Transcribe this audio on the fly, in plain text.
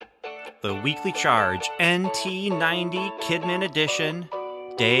The Weekly Charge, NT90 Kidman Edition,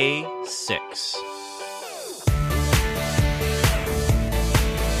 Day 6.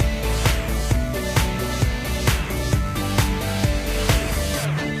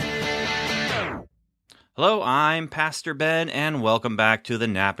 Hello, I'm Pastor Ben, and welcome back to the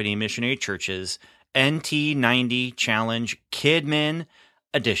Napanee Missionary Church's NT90 Challenge Kidman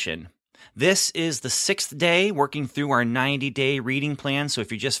Edition. This is the 6th day working through our 90-day reading plan, so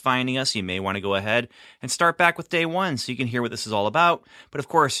if you're just finding us, you may want to go ahead and start back with day 1 so you can hear what this is all about. But of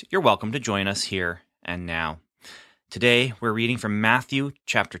course, you're welcome to join us here and now. Today, we're reading from Matthew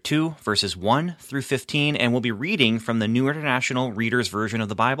chapter 2, verses 1 through 15, and we'll be reading from the New International Reader's Version of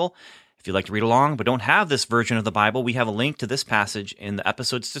the Bible. If you'd like to read along but don't have this version of the Bible, we have a link to this passage in the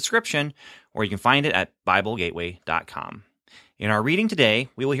episode's description, or you can find it at BibleGateway.com. In our reading today,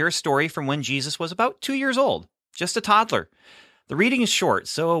 we will hear a story from when Jesus was about 2 years old, just a toddler. The reading is short,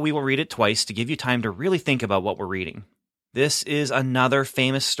 so we will read it twice to give you time to really think about what we're reading. This is another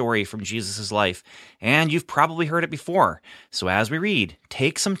famous story from Jesus' life, and you've probably heard it before. So as we read,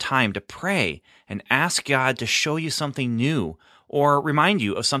 take some time to pray and ask God to show you something new or remind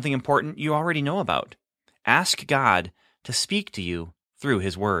you of something important you already know about. Ask God to speak to you through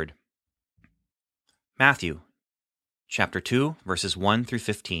His Word. Matthew chapter 2, verses 1 through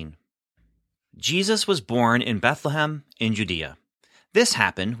 15. Jesus was born in Bethlehem in Judea. This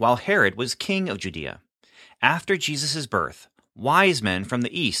happened while Herod was king of Judea. After Jesus' birth, wise men from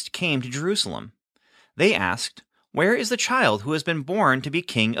the east came to Jerusalem. They asked, "Where is the child who has been born to be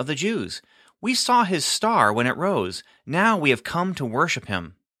king of the Jews? We saw his star when it rose. Now we have come to worship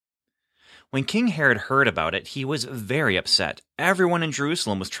him." When King Herod heard about it, he was very upset. Everyone in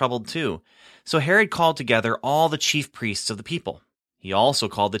Jerusalem was troubled too. So Herod called together all the chief priests of the people. He also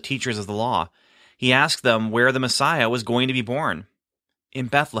called the teachers of the law. He asked them where the Messiah was going to be born. "In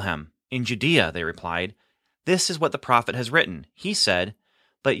Bethlehem, in Judea," they replied. "This is what the prophet has written. He said,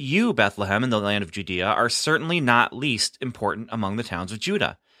 'But you, Bethlehem, in the land of Judea, are certainly not least important among the towns of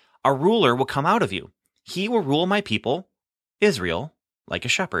Judah. A ruler will come out of you. He will rule my people, Israel, like a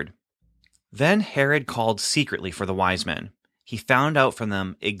shepherd.'" Then Herod called secretly for the wise men. He found out from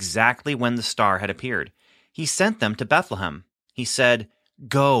them exactly when the star had appeared. He sent them to Bethlehem. He said,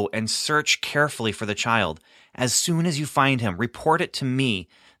 "Go and search carefully for the child. As soon as you find him, report it to me.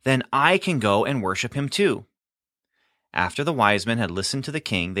 Then I can go and worship him too." After the wise men had listened to the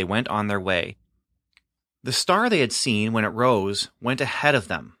king, they went on their way. The star they had seen when it rose went ahead of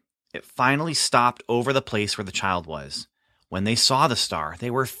them. It finally stopped over the place where the child was. When they saw the star, they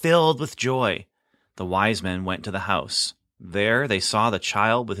were filled with joy. The wise men went to the house. There they saw the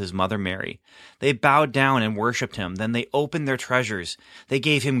child with his mother Mary. They bowed down and worshipped him. Then they opened their treasures. They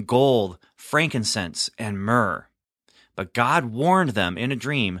gave him gold, frankincense, and myrrh. But God warned them in a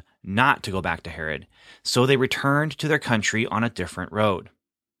dream not to go back to Herod. So they returned to their country on a different road.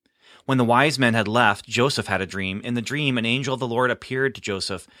 When the wise men had left, Joseph had a dream. In the dream, an angel of the Lord appeared to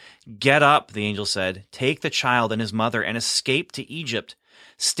Joseph. "Get up," the angel said. "Take the child and his mother and escape to Egypt.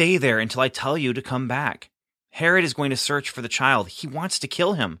 Stay there until I tell you to come back. Herod is going to search for the child. He wants to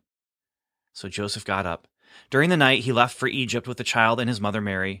kill him." So Joseph got up. During the night, he left for Egypt with the child and his mother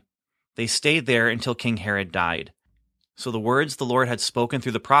Mary. They stayed there until King Herod died. So the words the Lord had spoken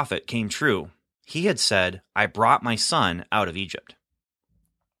through the prophet came true. He had said, "I brought my son out of Egypt."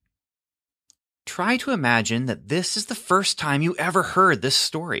 Try to imagine that this is the first time you ever heard this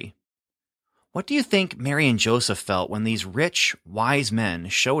story. What do you think Mary and Joseph felt when these rich, wise men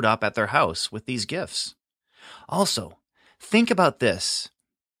showed up at their house with these gifts? Also, think about this.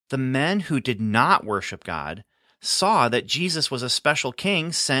 The men who did not worship God saw that Jesus was a special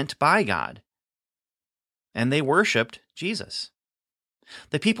king sent by God, and they worshiped Jesus.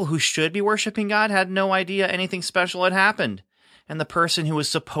 The people who should be worshiping God had no idea anything special had happened. And the person who was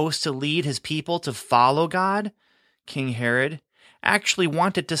supposed to lead his people to follow God, King Herod, actually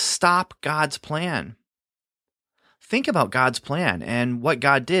wanted to stop God's plan. Think about God's plan and what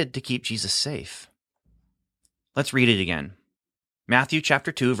God did to keep Jesus safe. Let's read it again. Matthew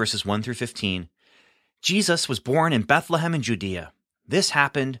chapter 2, verses 1 through 15. Jesus was born in Bethlehem in Judea. This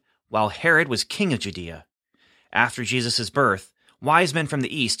happened while Herod was king of Judea. After Jesus' birth, wise men from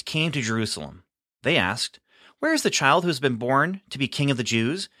the east came to Jerusalem. They asked, "Where is the child who has been born to be king of the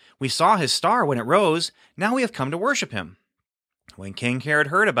Jews? We saw his star when it rose. Now we have come to worship him." When King Herod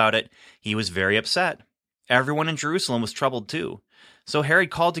heard about it, he was very upset. Everyone in Jerusalem was troubled too. So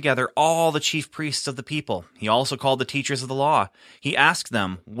Herod called together all the chief priests of the people. He also called the teachers of the law. He asked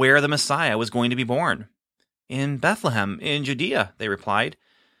them where the Messiah was going to be born. "In Bethlehem, in Judea," they replied.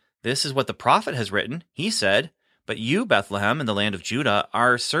 "This is what the prophet has written. He said, But you, Bethlehem, in the land of Judah,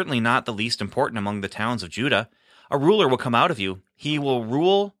 are certainly not the least important among the towns of Judah. A ruler will come out of you. He will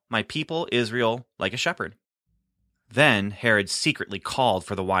rule my people Israel like a shepherd." Then Herod secretly called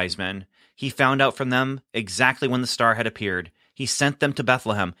for the wise men. He found out from them exactly when the star had appeared. He sent them to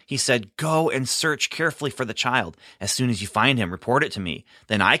Bethlehem. He said, "Go and search carefully for the child. As soon as you find him, report it to me.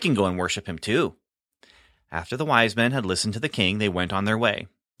 Then I can go and worship him too." After the wise men had listened to the king, they went on their way.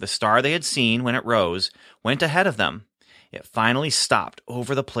 The star they had seen when it rose went ahead of them. It finally stopped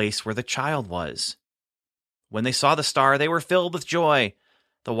over the place where the child was. When they saw the star, they were filled with joy.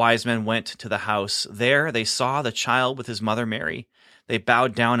 The wise men went to the house. There they saw the child with his mother Mary. They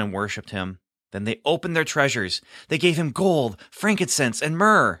bowed down and worshipped him. Then they opened their treasures. They gave him gold, frankincense, and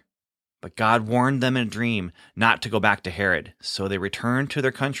myrrh. But God warned them in a dream not to go back to Herod, so they returned to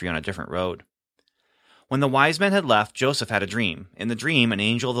their country on a different road. When the wise men had left, Joseph had a dream. In the dream, an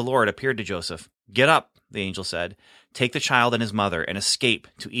angel of the Lord appeared to Joseph. "Get up," the angel said. "Take the child and his mother and escape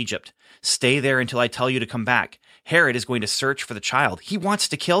to Egypt. Stay there until I tell you to come back. Herod is going to search for the child. He wants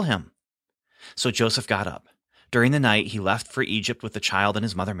to kill him." So Joseph got up. During the night, he left for Egypt with the child and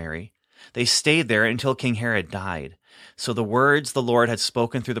his mother Mary. They stayed there until King Herod died. So the words the Lord had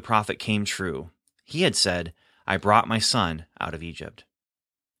spoken through the prophet came true. He had said, "I brought my son out of Egypt."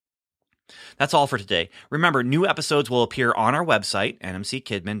 That's all for today. Remember, new episodes will appear on our website,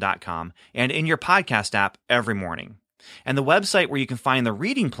 nmckidman.com, and in your podcast app every morning. And the website where you can find the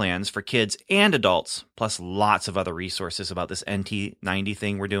reading plans for kids and adults, plus lots of other resources about this NT90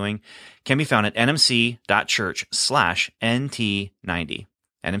 thing we're doing, can be found at nmc.church/NT90.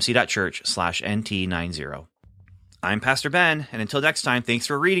 nmc.church/NT90. I'm Pastor Ben, and until next time, thanks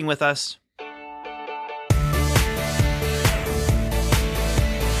for reading with us.